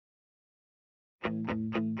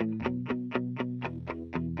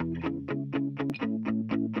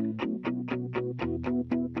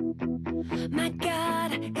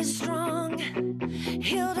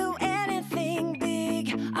He'll do anything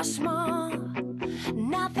big or small.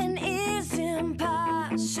 Nothing is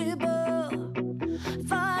impossible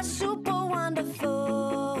for a super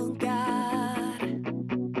wonderful God.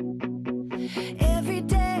 Every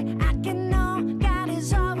day I can know God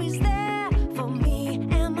is always there for me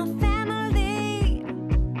and my family.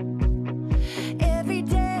 Every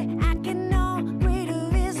day I can know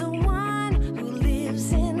greater is the one who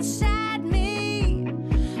lives inside me.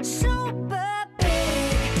 Super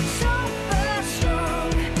big, super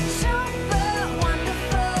strong, super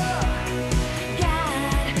wonderful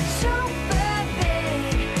God. Super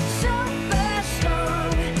big, super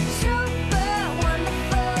strong, super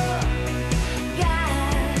wonderful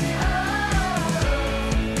God.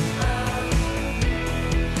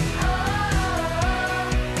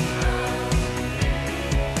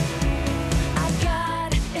 Our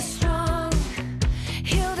God is strong.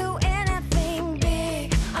 He'll do anything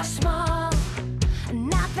big or small.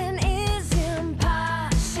 Nothing is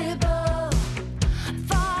impossible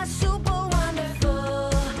for a super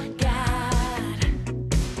wonderful God.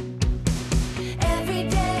 Every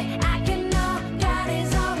day I can know God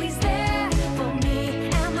is always there for me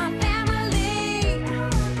and my family.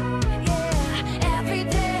 Yeah, every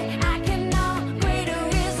day I can know greater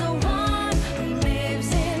is the one who lives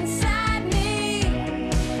inside me.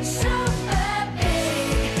 Super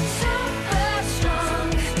big, super strong,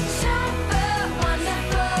 super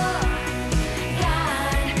wonderful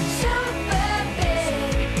God. Super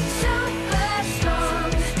big, super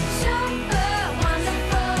strong, super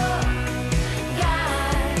wonderful God.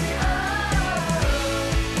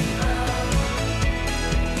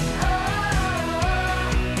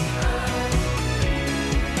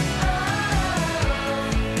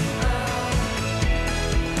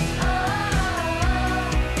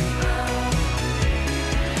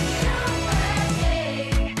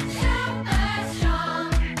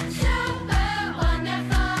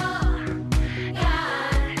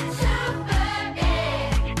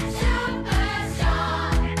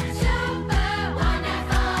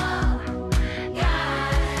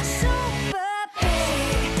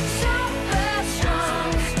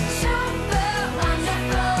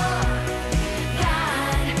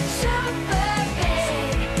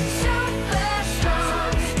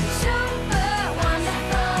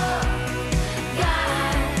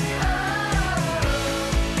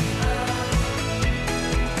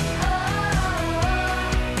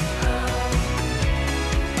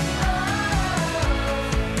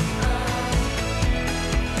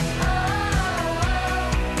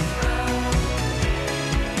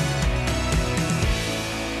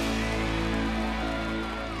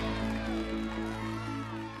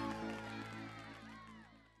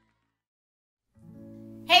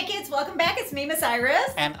 Hey kids, welcome back. It's me, Miss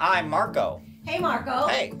Iris. And I'm Marco. Hey Marco.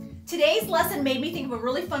 Hey. Today's lesson made me think of a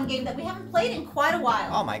really fun game that we haven't played in quite a while.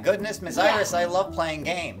 Oh my goodness, Miss Yeah. Iris, I love playing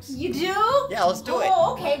games. You do? Yeah, let's do it.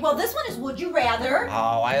 Oh, okay. Well, this one is Would You Rather.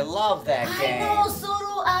 Oh, I love that game. I know, so do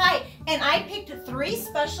I. And I picked 3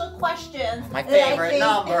 special questions. My that I favorite think-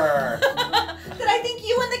 number. that I think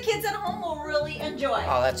you and the kids at home will really enjoy.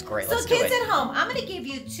 Oh, that's great. So Let's do kids it. at home, I'm going to give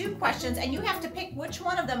you 2 questions and you have to pick which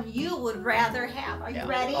one of them you would rather have. Are Yeah. you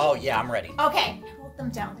ready? Oh, yeah, I'm ready. Okay. Hold them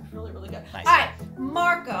down. They're really, really good. Nice. All right.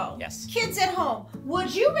 Marco. Yes. Kids at home,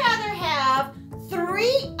 would you rather have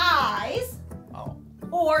 3 eyes Oh.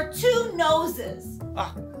 or 2 noses?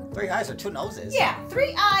 Ah, 3 eyes or 2 noses? Yeah,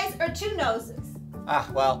 3 eyes or 2 noses. Ah,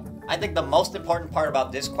 well, I think the most important part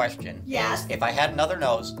about this question Yes. is if I had another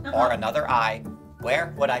nose or another eye,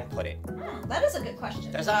 where would I put it? That is a good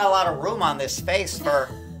question. There's not a lot of room on this face for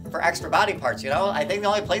extra body parts, you know? I think the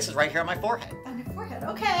only place is right here on my forehead. On your forehead,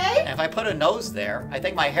 okay. And if I put a nose there, I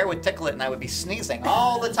think my hair would tickle it and I would be sneezing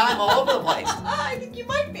all the time all over the place. I think you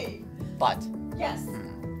might be. But Yes.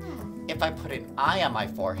 if I put an eye on my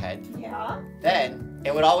forehead, Yeah. then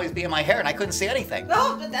it would always be in my hair and I couldn't see anything.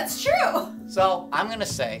 Oh, but that's true. So I'm gonna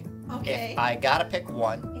say, Okay. if I gotta pick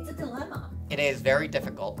one, It's a dilemma. it is very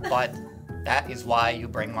difficult, but that is why you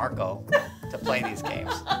bring Marco to play these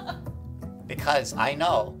games. Because I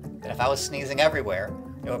know that if I was sneezing everywhere,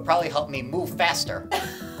 it would probably help me move faster.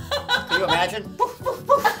 Can you imagine?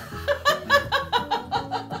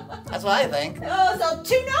 That's what I think. Oh, so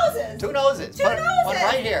 2 noses. 2 noses. Two One noses.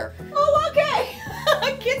 right here. Oh, okay.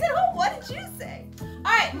 Kids at home, what did you say? All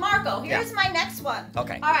right, Marco, here's my next one.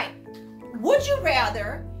 Okay. All right. Would you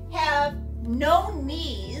rather have no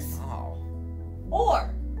knees Oh.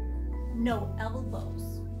 or no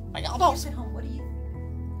elbows? My Kids elbows. at home, what do you?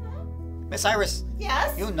 Miss Iris,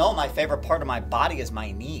 Yes, you know my favorite part of my body is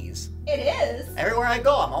my knees. it is. Everywhere I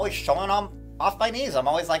go, I'm always showing them off my knees. I'm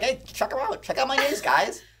always like, hey, check her out. Check out my knees,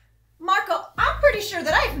 guys. Marco, I'm pretty sure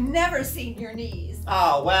that I've never seen your knees.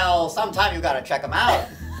 Oh, well, sometime you gotta check them out.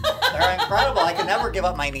 They're incredible. I can never give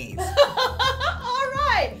up my knees. All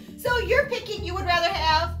right. So you're picking, you would rather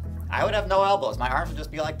have? I would have no elbows. My arms would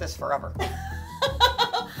just be like this forever.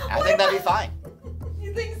 I think that'd be fine.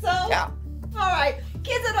 You think so? Yeah. All right.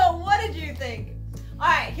 Kids at home, what did you think? All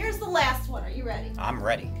right, here's the last one. Are you ready? I'm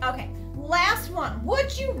ready. Okay. Last one.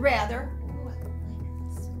 Would you rather?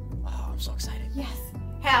 Oh, I'm so excited. Yes.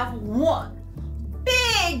 Have one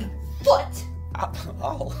big foot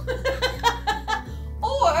Oh.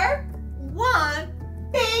 or one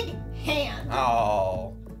big hand?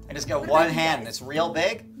 Oh. I just got What one about you hand guys? that's real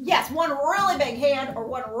big. Yes, one really big hand or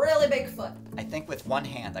one really big foot. I think with one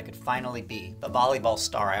hand I could finally be the volleyball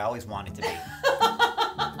star I always wanted to be.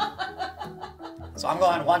 So I'm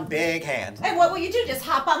going one big hand. And what will you do? Just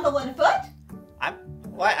hop on the one foot? I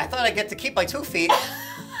thought I'd get to keep my 2 feet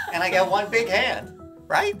and I get one big hand,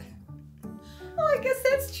 right? Oh, I guess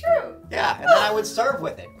that's true. Yeah, and then I would serve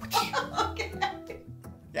with it. Okay.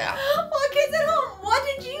 Yeah. Well, kids at home, what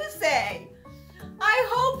did you say? I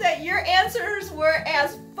hope that your answers were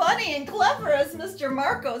as funny and clever as Mr.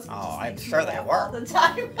 Marco's. Oh, I'm sure they were. All the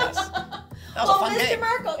time. Yes. That was a fun Mr. game.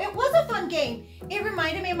 Marco, it was a fun game. It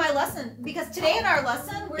reminded me of my lesson because today in our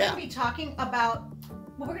lesson we're going to be talking about.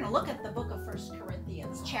 Well, we're going to look at the book of 1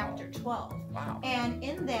 Corinthians, chapter 12. Wow. And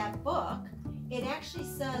in that book, it actually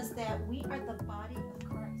says that we are the body of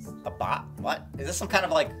Christ. A bot? What? Is this some kind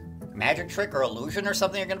of like magic trick or illusion or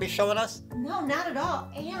something you're going to be showing us? No, not at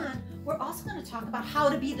all. And we're also going to talk about how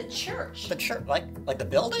to be the church. The church? Like the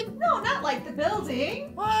building? No, not like the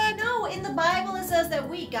building. What? No, in the Bible it says that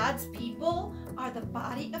we, God's people, are the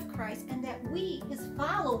body of Christ and that we, his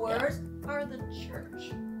followers, are the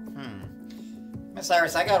church. Miss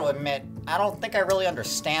Iris, I got to admit, I don't think I really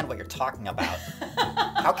understand what you're talking about.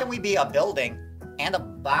 How can we be a building and a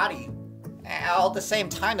body all at the same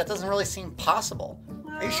time? That doesn't really seem possible.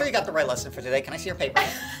 Are you sure you got the right lesson for today? Can I see your paper?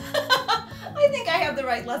 I think I have the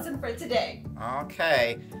right lesson for today.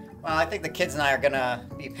 Okay. Well, I think the kids and I are going to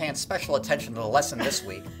be paying special attention to the lesson this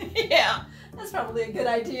week. Yeah, that's probably a good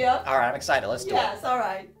idea. All right, I'm excited. Let's do it. Yes, all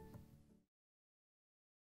right.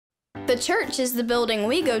 The church is the building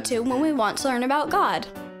we go to when we want to learn about God.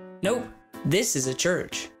 Nope, this is a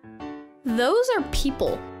church. Those are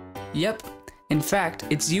people. Yep, in fact,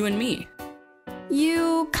 it's you and me.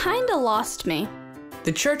 You kinda lost me.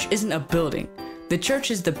 The church isn't a building. The church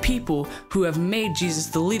is the people who have made Jesus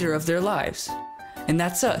the leader of their lives. And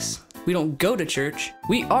that's us. We don't go to church,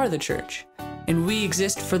 we are the church. And we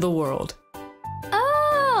exist for the world.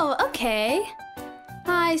 Oh, okay.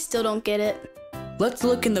 I still don't get it. Let's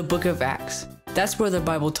look in the book of Acts. That's where the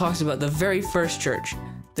Bible talks about the very first church,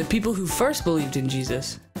 the people who first believed in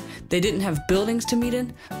Jesus. They didn't have buildings to meet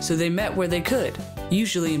in, so they met where they could,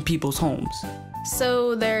 usually in people's homes.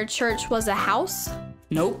 So their church was a house?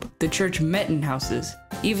 Nope, the church met in houses.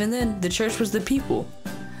 Even then, the church was the people.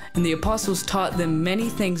 And the apostles taught them many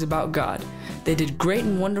things about God. They did great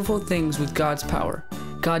and wonderful things with God's power.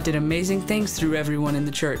 God did amazing things through everyone in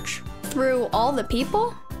the church. Through all the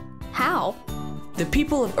people? How? The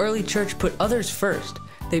people of early church put others first.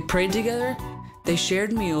 They prayed together, they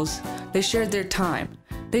shared meals, they shared their time,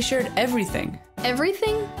 they shared everything.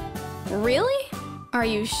 Everything? Really? Are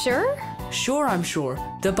you sure? Sure, I'm sure.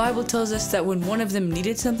 The Bible tells us that when one of them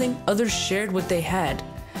needed something, others shared what they had.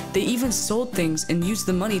 They even sold things and used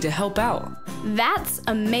the money to help out. That's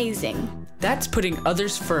amazing. That's putting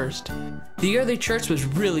others first. The early church was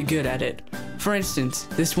really good at it. For instance,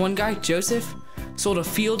 this one guy, Joseph, sold a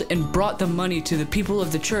field and brought the money to the people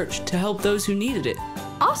of the church to help those who needed it.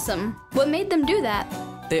 Awesome. What made them do that?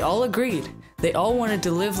 They all agreed. They all wanted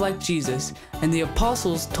to live like Jesus, and the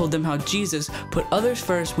apostles told them how Jesus put others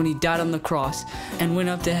first when he died on the cross and went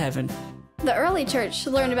up to heaven. The early church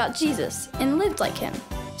learned about Jesus and lived like him.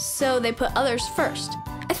 So they put others first.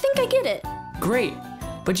 I think I get it. Great,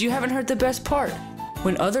 but you haven't heard the best part.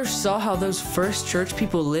 When others saw how those first church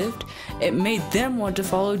people lived, it made them want to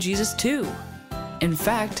follow Jesus too. In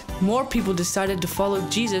fact, more people decided to follow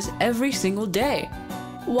Jesus every single day.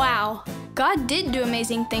 Wow. God did do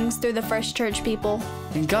amazing things through the first church people.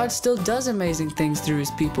 And God still does amazing things through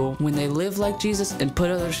his people when they live like Jesus and put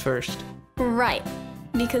others first. Right.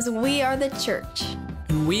 Because we are the church.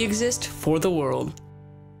 And we exist for the world.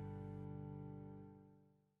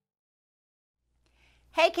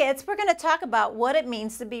 Hey kids, we're going to talk about what it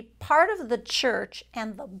means to be part of the church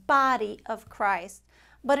and the body of Christ.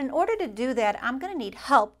 But in order to do that, I'm going to need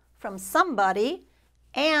help from somebody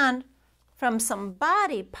and from some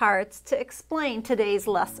body parts to explain today's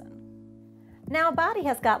lesson. Now, a body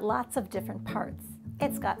has got lots of different parts.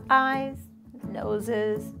 It's got eyes,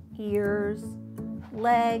 noses, ears,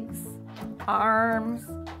 legs, arms,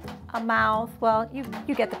 a mouth. Well, you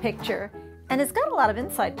get the picture. And it's got a lot of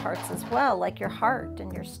inside parts as well, like your heart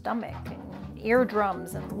and your stomach and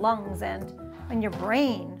eardrums and lungs and your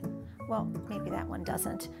brain. Well, maybe that one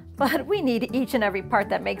doesn't. But we need each and every part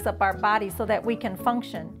that makes up our body so that we can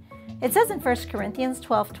function. It says in 1 Corinthians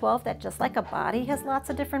 12:12 that just like a body has lots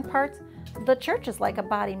of different parts, the church is like a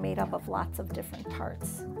body made up of lots of different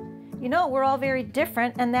parts. You know, we're all very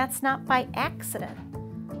different, and that's not by accident.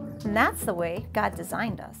 And that's the way God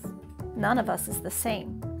designed us. None of us is the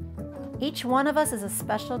same. Each one of us is a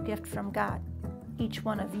special gift from God. Each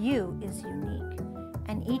one of you is unique.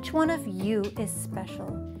 And each one of you is special.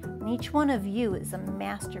 And each one of you is a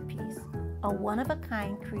masterpiece, a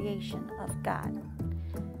one-of-a-kind creation of God.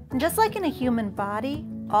 And just like in a human body,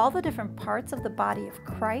 all the different parts of the body of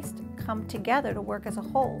Christ come together to work as a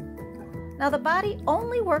whole. Now, the body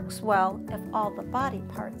only works well if all the body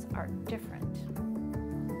parts are different.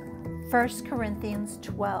 1 Corinthians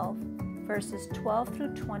 12, verses 12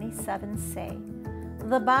 through 27 say,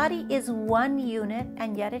 "The body is one unit,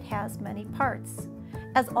 and yet it has many parts.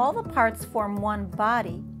 As all the parts form one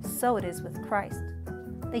body, so it is with Christ.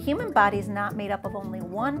 The human body is not made up of only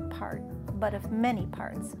one part, but of many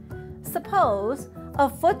parts. Suppose a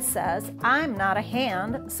foot says, 'I'm not a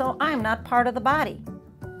hand, so I'm not part of the body.'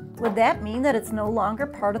 Would that mean that it's no longer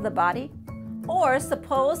part of the body? Or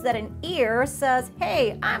suppose that an ear says,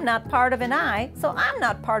 'Hey, I'm not part of an eye, so I'm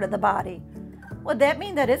not part of the body.' Would that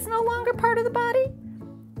mean that it's no longer part of the body?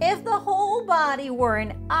 If the whole body were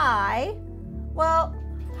an eye, well,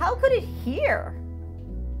 how could it hear?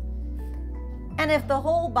 And if the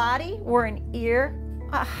whole body were an ear,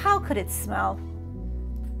 how could it smell?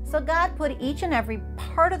 So God put each and every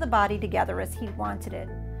part of the body together as He wanted it.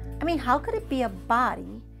 I mean, how could it be a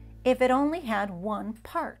body if it only had one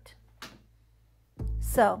part?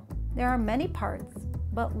 So there are many parts,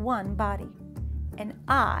 but one body. An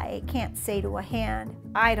eye can't say to a hand,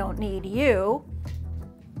 'I don't need you.'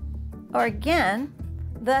 Or again,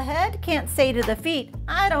 the head can't say to the feet,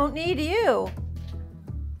 'I don't need you.'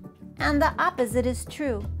 And the opposite is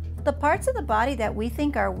true. The parts of the body that we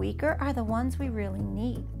think are weaker are the ones we really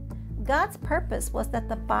need. God's purpose was that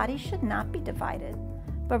the body should not be divided,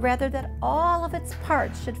 but rather that all of its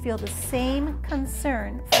parts should feel the same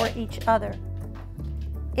concern for each other.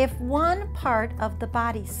 If one part of the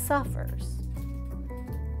body suffers,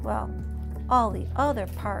 well, all the other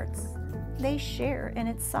parts, they share in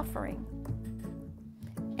its suffering.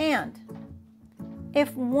 And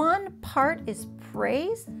if one part is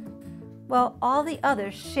praised, well, all the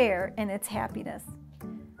others share in its happiness.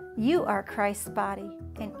 You are Christ's body,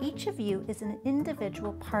 and each of you is an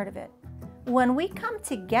individual part of it. When we come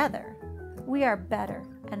together, we are better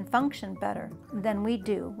and function better than we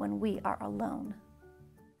do when we are alone.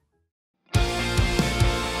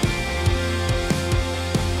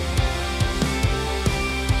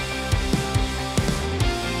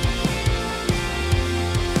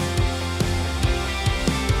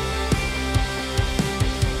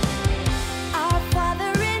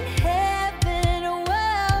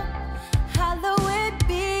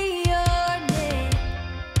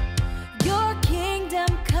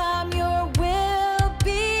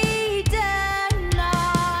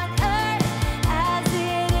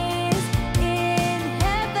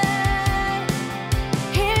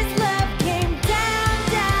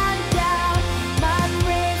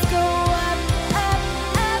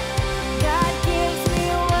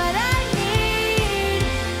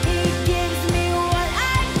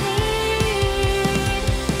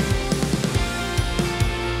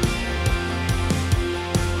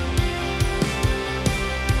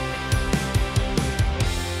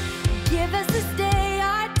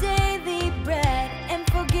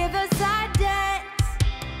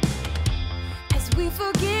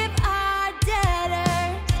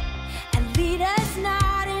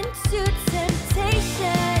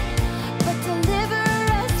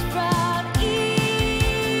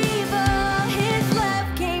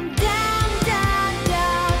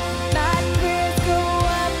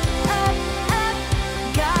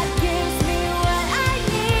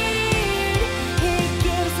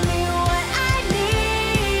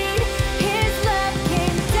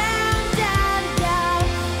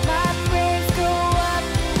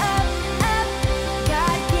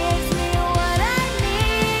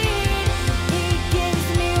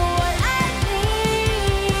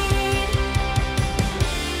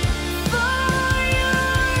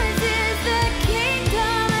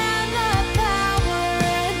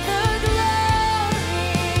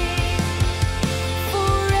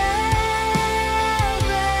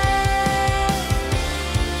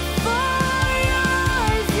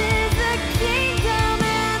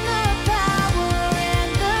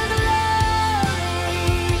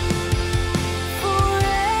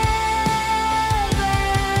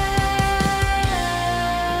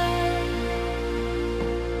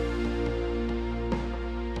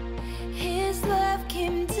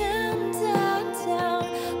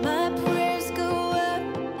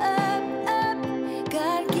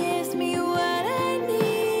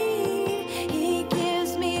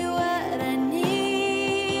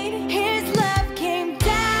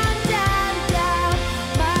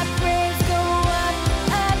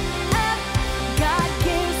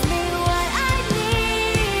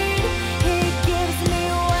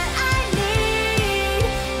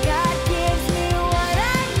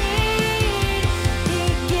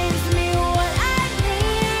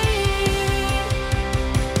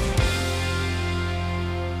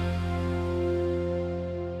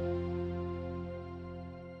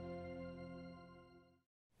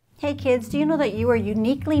 Hey kids, do you know that you are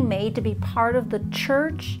uniquely made to be part of the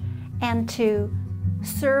church and to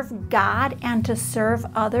serve God and to serve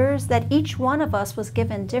others? That each one of us was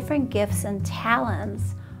given different gifts and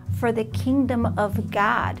talents for the kingdom of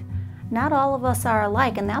God. Not all of us are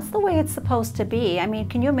alike, and that's the way it's supposed to be. I mean,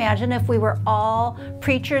 can you imagine if we were all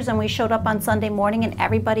preachers and we showed up on Sunday morning and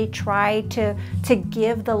everybody tried to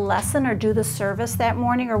give the lesson or do the service that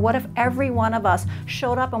morning? Or what if every one of us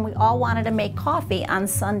showed up and we all wanted to make coffee on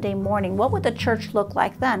Sunday morning? What would the church look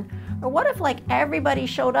like then? Or what if like everybody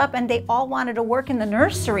showed up and they all wanted to work in the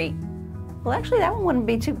nursery? Well, actually that one wouldn't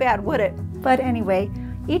be too bad, would it? But anyway,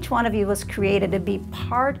 each one of you was created to be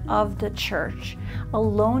part of the church.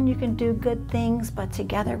 Alone you can do good things, but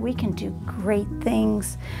together we can do great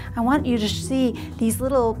things. I want you to see these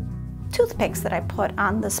little toothpicks that I put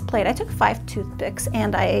on this plate. I took 5 toothpicks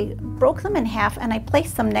and I broke them in half and I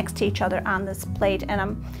placed them next to each other on this plate.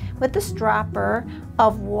 And with this dropper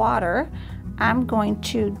of water, I'm going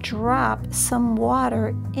to drop some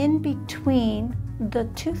water in between the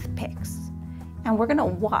toothpicks. And we're gonna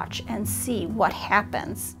watch and see what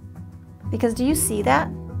happens. Because do you see that?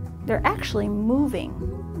 They're actually moving.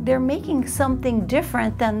 They're making something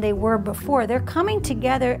different than they were before. They're coming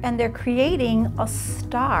together and they're creating a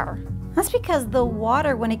star. That's because the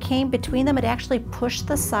water, when it came between them, it actually pushed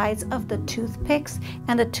the sides of the toothpicks,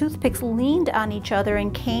 and the toothpicks leaned on each other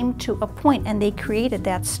and came to a point, and they created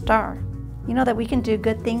that star. You know that we can do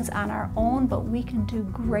good things on our own, but we can do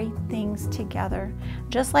great things together.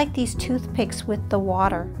 Just like these toothpicks with the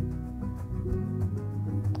water.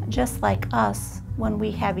 Just like us when we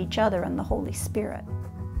have each other and the Holy Spirit.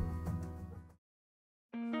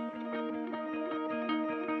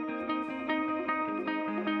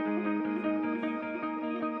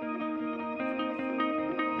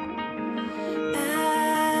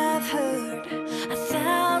 I've heard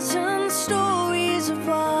 1,000 stories of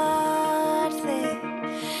what they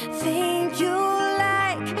think you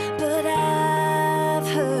like, but I've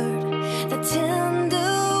heard the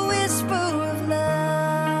tender whisper of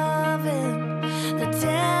love in the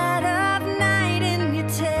dead of night in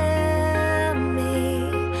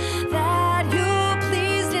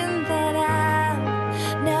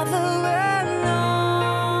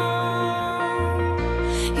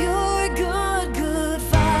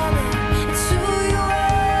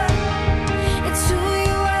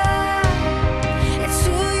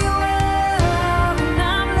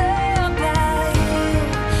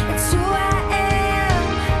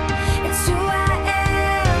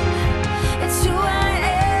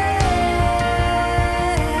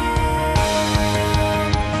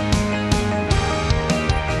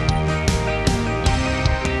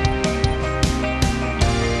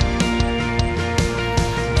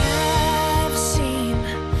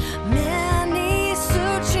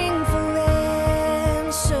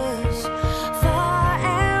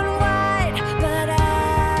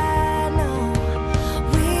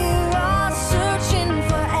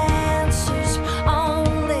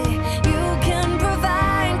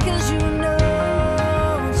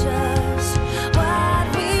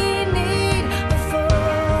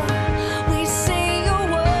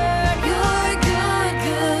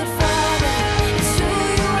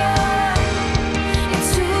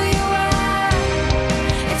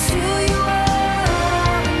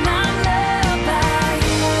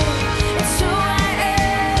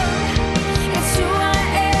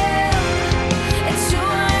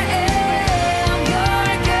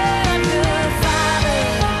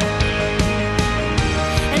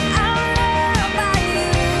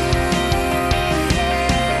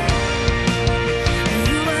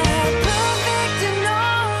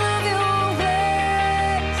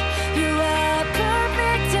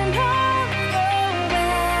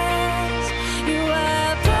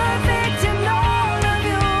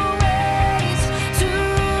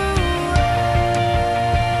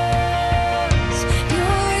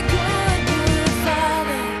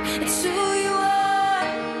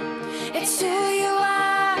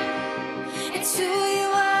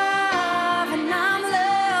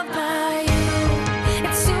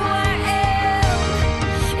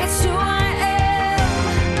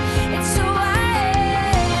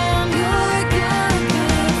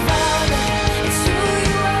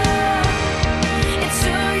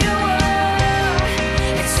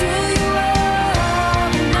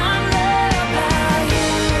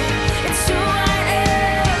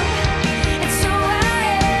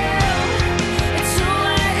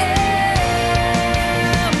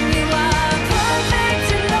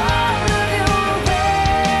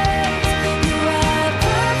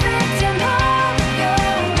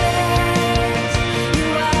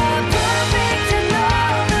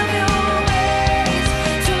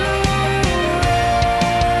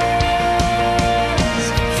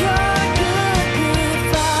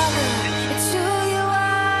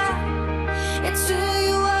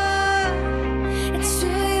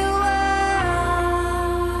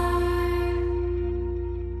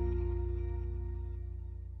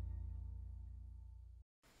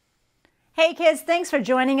Hey kids, thanks for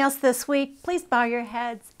joining us this week. Please bow your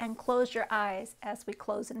heads and close your eyes as we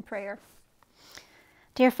close in prayer.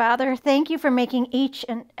 Dear Father, thank you for making each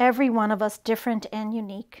and every one of us different and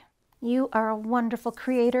unique. You are a wonderful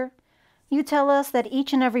creator. You tell us that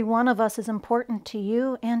each and every one of us is important to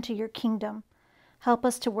you and to your kingdom. Help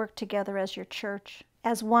us to work together as your church,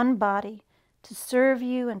 as one body, to serve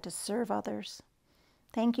you and to serve others.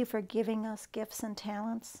 Thank you for giving us gifts and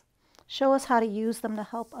talents. Show us how to use them to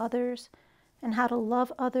help others and how to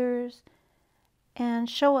love others, and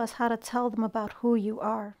show us how to tell them about who you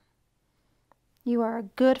are. You are a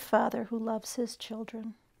good Father who loves his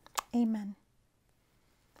children. Amen.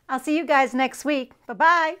 I'll see you guys next week.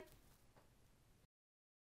 Bye-bye.